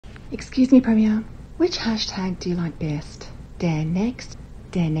Excuse me, Premier. Which hashtag do you like best? Dan next,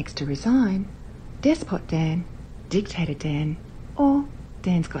 Dan next to resign, Despot Dan, Dictator Dan, or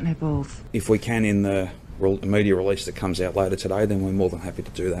Dan's got no balls? If we can in the media release that comes out later today, then we're more than happy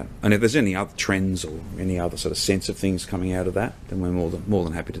to do that. And if there's any other trends or any other sort of sense of things coming out of that, then we're more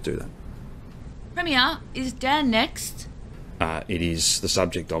than happy to do that. Premier, is Dan next? It is the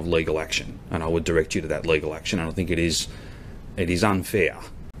subject of legal action, and I would direct you to that legal action, and I think it is unfair.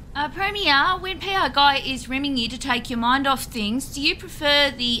 Premier, when PR Guy is rimming you to take your mind off things, do you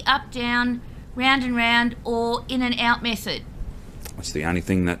prefer the up-down, round and round, or in and out method? That's the only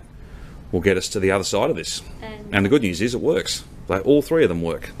thing that will get us to the other side of this. And the good news is it works. All three of them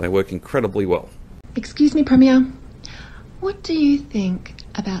work. They work incredibly well. Excuse me, Premier. What do you think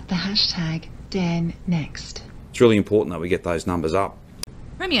about the hashtag Dan next? It's really important that we get those numbers up.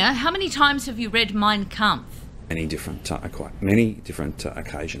 Premier, how many times have you read Mein Kampf? Many different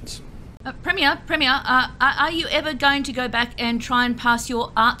occasions. Premier, are you ever going to go back and try and pass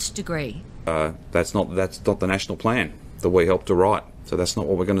your arts degree? That's not the national plan that we helped to write, so that's not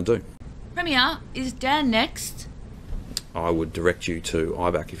what we're going to do. Premier, is Dan next? I would direct you to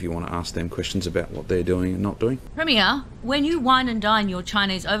IBAC if you want to ask them questions about what they're doing and not doing. Premier, when you wine and dine your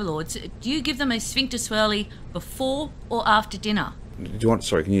Chinese overlords, do you give them a sphincter swirly before or after dinner?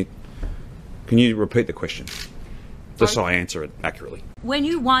 Sorry, can you repeat the question? Just so I answer it accurately. When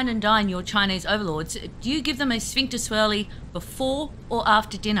you wine and dine your Chinese overlords, do you give them a sphincter swirly before or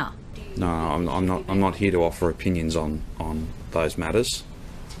after dinner? No, I'm not here to offer opinions on those matters,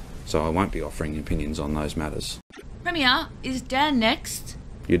 so I won't be offering opinions on those matters. Premier, is Dan next?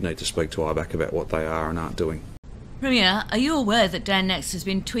 You'd need to speak to IBAC about what they are and aren't doing. Premier, are you aware that Dan Next has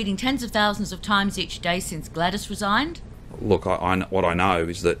been tweeting tens of thousands of times each day since Gladys resigned? Look, what I know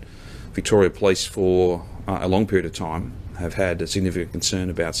is that Victoria Police for a long period of time have had a significant concern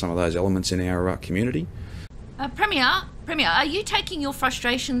about some of those elements in our community. Premier, are you taking your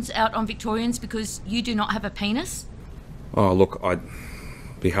frustrations out on Victorians because you do not have a penis? Oh, look, I'd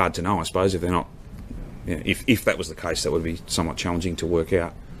be hard to know, I suppose, if they're not. If that was the case, that would be somewhat challenging to work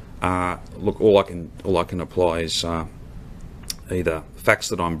out. Look, all I can apply is either facts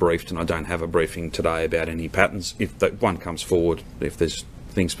that I'm briefed, and I don't have a briefing today about any patterns. If that one comes forward, if there's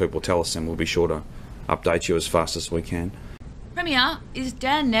things people tell us, then we'll be sure to update you as fast as we can. Premier, is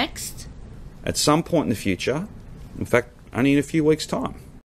Dan next? At some point in the future, in fact, only in a few weeks' time.